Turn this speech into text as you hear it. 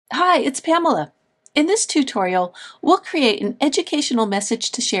Hi, it's Pamela. In this tutorial, we'll create an educational message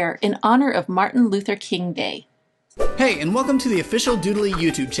to share in honor of Martin Luther King Day. Hey, and welcome to the official Doodly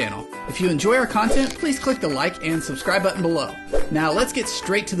YouTube channel. If you enjoy our content, please click the like and subscribe button below. Now let's get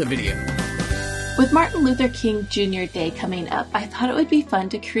straight to the video. With Martin Luther King Jr. Day coming up, I thought it would be fun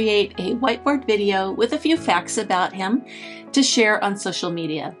to create a whiteboard video with a few facts about him to share on social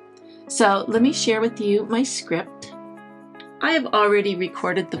media. So let me share with you my script. I have already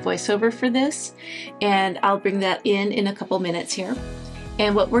recorded the voiceover for this, and I'll bring that in a couple minutes here.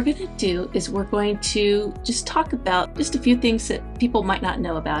 And what we're going to do is we're going to just talk about just a few things that people might not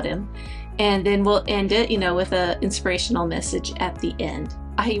know about him. And then we'll end it, with an inspirational message at the end.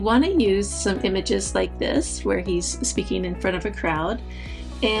 I want to use some images like this, where he's speaking in front of a crowd.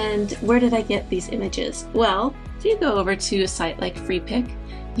 And where did I get these images? Well, if you go over to a site like FreePic,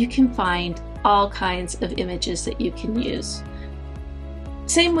 you can find all kinds of images that you can use.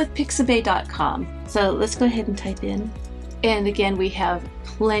 Same with pixabay.com. So let's go ahead and type in. And again, we have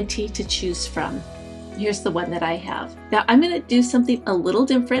plenty to choose from. Here's the one that I have. Now I'm going to do something a little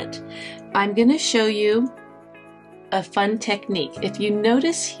different. I'm going to show you a fun technique. If you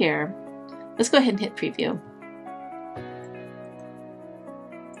notice here, let's go ahead and hit preview.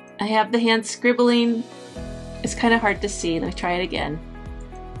 I have the hand scribbling. It's kind of hard to see. Let me try it again.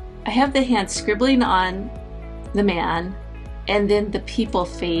 I have the hand scribbling on the man, and then the people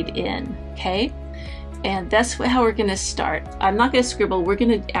fade in, okay? And that's how we're gonna start. I'm not gonna scribble, we're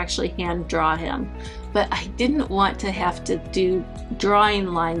gonna actually hand draw him. But I didn't want to have to do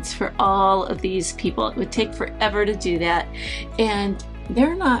drawing lines for all of these people. It would take forever to do that, and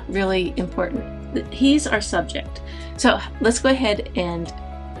they're not really important. He's our subject. So let's go ahead and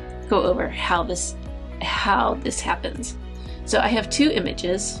go over how this happens. So I have two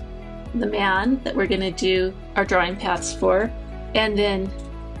images. The man that we're going to do our drawing paths for, and then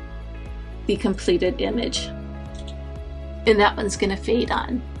the completed image. And that one's going to fade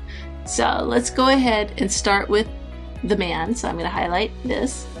on. So let's go ahead and start with the man. So I'm going to highlight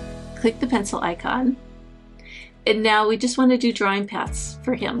this, click the pencil icon, and now we just want to do drawing paths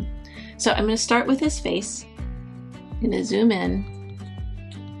for him. So I'm going to start with his face. I'm going to zoom in,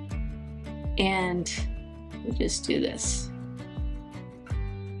 and we'll just do this.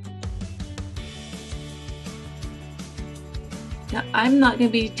 Now, I'm not going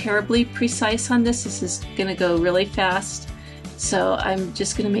to be terribly precise on this. This is going to go really fast. So I'm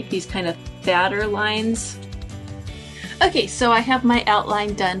just going to make these kind of fatter lines. Okay, so I have my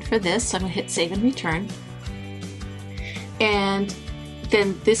outline done for this. So I'm going to hit save and return. And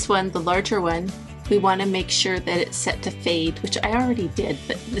then this one, the larger one, we want to make sure that it's set to fade, which I already did,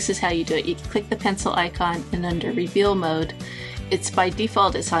 but this is how you do it. You click the pencil icon, and under reveal mode, it's by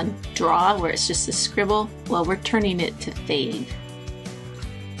default, it's on draw, where it's just a scribble. Well, we're turning it to fade.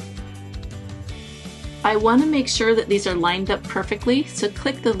 I want to make sure that these are lined up perfectly, so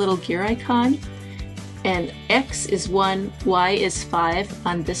click the little gear icon, and X is 1, Y is 5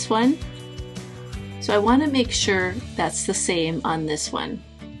 on this one. So I want to make sure that's the same on this one.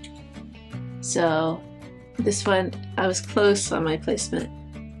 So this one, I was close on my placement.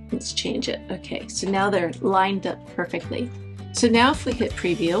 Let's change it. Okay, so now they're lined up perfectly. So now if we hit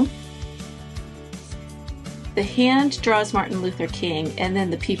preview, the hand draws Martin Luther King, and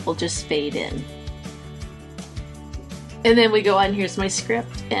then the people just fade in. And then we go on, here's my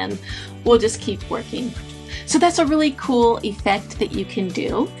script, and we'll just keep working. So that's a really cool effect that you can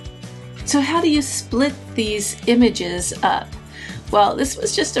do. So how do you split these images up? Well, this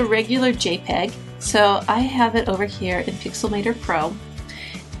was just a regular JPEG. So I have it over here in Pixelmator Pro.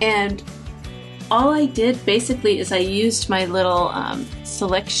 And all I did basically is I used my little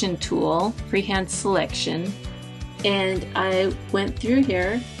selection tool, freehand selection, and I went through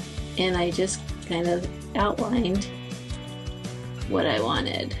here and I just kind of outlined what I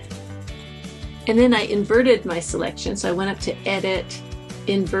wanted. And then I inverted my selection. So I went up to edit,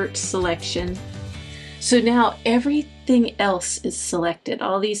 invert selection. So now everything else is selected.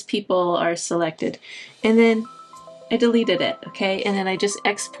 All these people are selected. And then I deleted it, okay? And then I just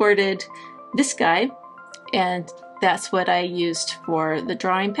exported this guy, and that's what I used for the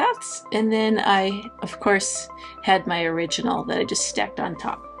drawing paths. And then I, of course, had my original that I just stacked on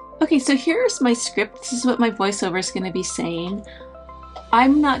top. Okay, so here's my script. This is what my voiceover is going to be saying.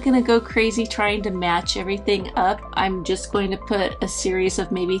 I'm not going to go crazy trying to match everything up. I'm just going to put a series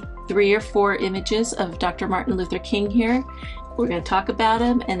of maybe 3 or 4 images of Dr. Martin Luther King here. We're going to talk about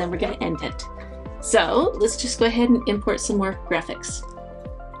him, and then we're going to end it. So let's just go ahead and import some more graphics.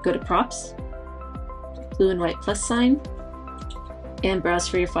 Go to props, blue and white plus sign, and browse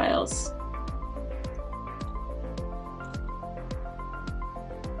for your files.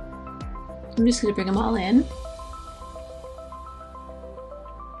 I'm just going to bring them all in.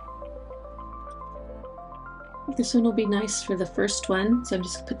 This one will be nice for the first one, so I'm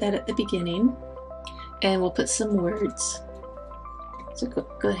just going to put that at the beginning. And we'll put some words. So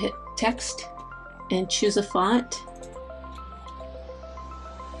go hit text and choose a font.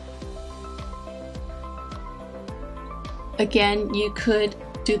 Again, you could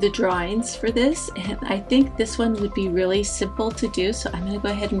do the drawings for this, and I think this one would be really simple to do, so I'm going to go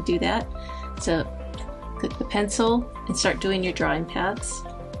ahead and do that. So click the pencil and start doing your drawing paths.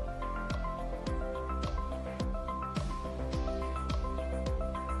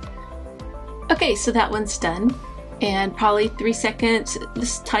 Okay, so that one's done, and probably 3 seconds.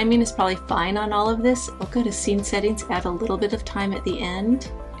 This timing is probably fine on all of this. I'll go to scene settings, add a little bit of time at the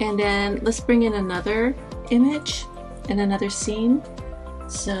end, and then let's bring in another image and another scene.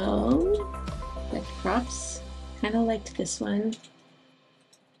 So, like props, kind of liked this one.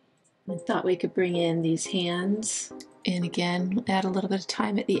 I thought we could bring in these hands. And again, add a little bit of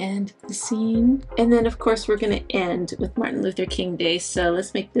time at the end of the scene. And then of course we're going to end with Martin Luther King Day. So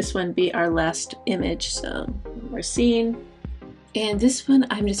let's make this one be our last image. So we're seeing. And this one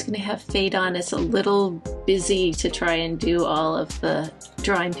I'm just going to have fade on. It's a little busy to try and do all of the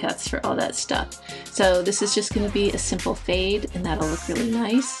drawing paths for all that stuff. So this is just going to be a simple fade, and that'll look really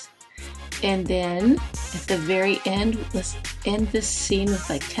nice. And then at the very end, let's end this scene with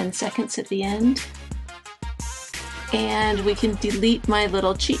like 10 seconds at the end. And we can delete my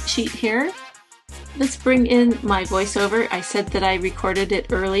little cheat sheet here. Let's bring in my voiceover. I said that I recorded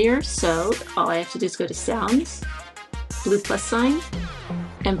it earlier, so all I have to do is go to Sounds, blue plus sign,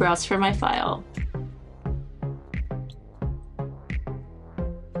 and browse for my file.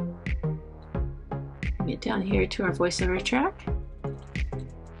 Get down here to our voiceover track.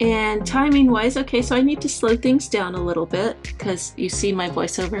 And timing wise, okay, so I need to slow things down a little bit because you see my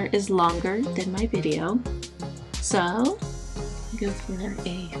voiceover is longer than my video. So go for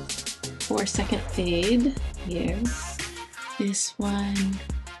a 4-second fade here. This one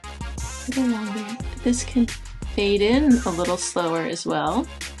a little longer. This can fade in a little slower as well.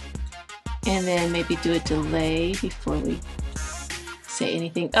 And then maybe do a delay before we say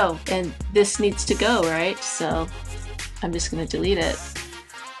anything. Oh, and this needs to go, right? So I'm just going to delete it.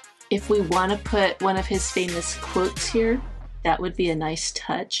 If we want to put one of his famous quotes here, that would be a nice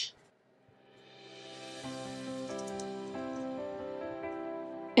touch.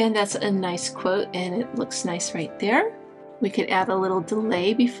 And that's a nice quote, and it looks nice right there. We could add a little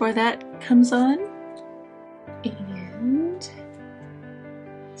delay before that comes on. And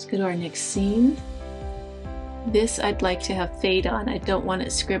let's go to our next scene. This I'd like to have fade on. I don't want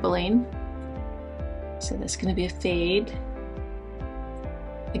it scribbling. So that's going to be a fade.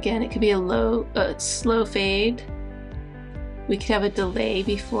 Again, it could be a slow fade. We could have a delay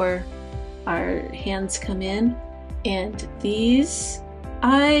before our hands come in. And these,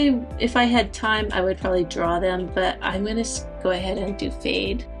 if I had time, I would probably draw them, but I'm going to go ahead and do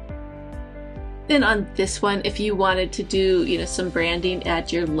fade. Then on this one, if you wanted to do, some branding,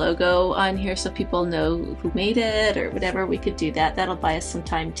 add your logo on here so people know who made it or whatever, we could do that. That'll buy us some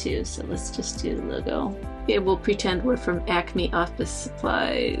time too. So let's just do the logo. Okay, we'll pretend we're from Acme Office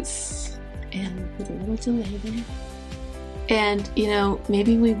Supplies and put a little delay there. And,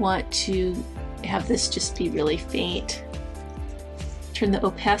 maybe we want to have this just be really faint. Turn the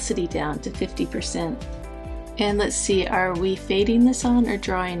opacity down to 50%. And let's see, are we fading this on or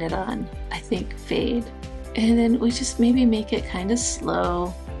drawing it on? I think fade. And then we just maybe make it kind of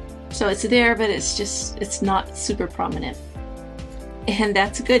slow. So it's there, but it's not super prominent. And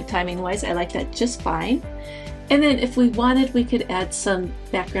that's good timing wise. I like that just fine. And then if we wanted, we could add some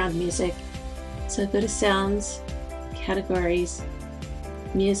background music. So go to Sounds, Categories,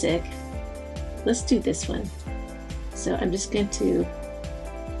 Music. Let's do this one. So I'm just going to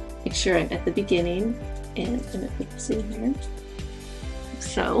make sure I'm at the beginning, and I'm going to put this in here.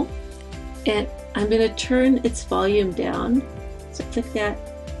 So, and I'm going to turn its volume down. So click that.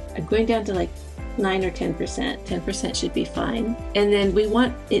 I'm going down to like 9 or 10%. 10% should be fine. And then we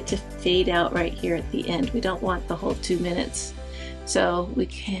want it to fade out right here at the end. We don't want the whole 2 minutes. So we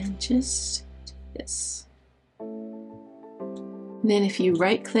can just do this. And then if you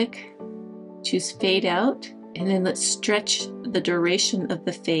right click, choose fade out, and then let's stretch the duration of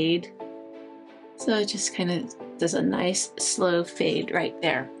the fade. So it just kind of does a nice slow fade right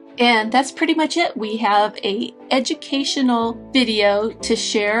there. And that's pretty much it. We have an educational video to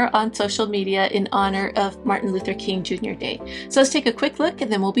share on social media in honor of Martin Luther King Jr. Day. So let's take a quick look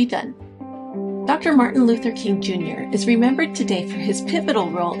and then we'll be done. Dr. Martin Luther King Jr. is remembered today for his pivotal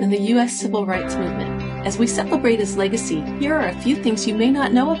role in the U.S. Civil Rights Movement. As we celebrate his legacy, here are a few things you may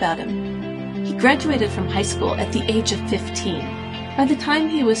not know about him. graduated from high school at the age of 15. By the time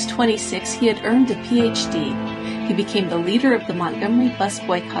he was 26, he had earned a PhD. He became the leader of the Montgomery bus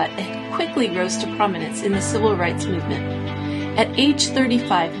boycott and quickly rose to prominence in the civil rights movement. At age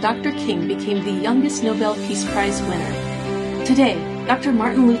 35, Dr. King became the youngest Nobel Peace Prize winner. Today, Dr.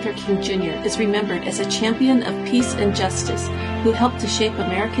 Martin Luther King Jr. is remembered as a champion of peace and justice who helped to shape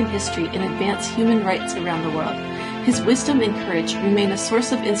American history and advance human rights around the world. His wisdom and courage remain a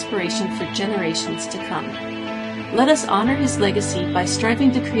source of inspiration for generations to come. Let us honor his legacy by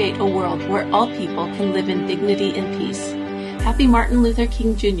striving to create a world where all people can live in dignity and peace. Happy Martin Luther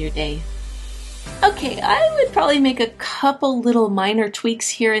King Jr. Day. Okay, I would probably make a couple little minor tweaks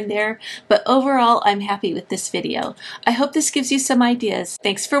here and there, but overall I'm happy with this video. I hope this gives you some ideas.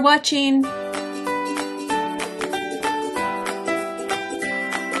 Thanks for watching!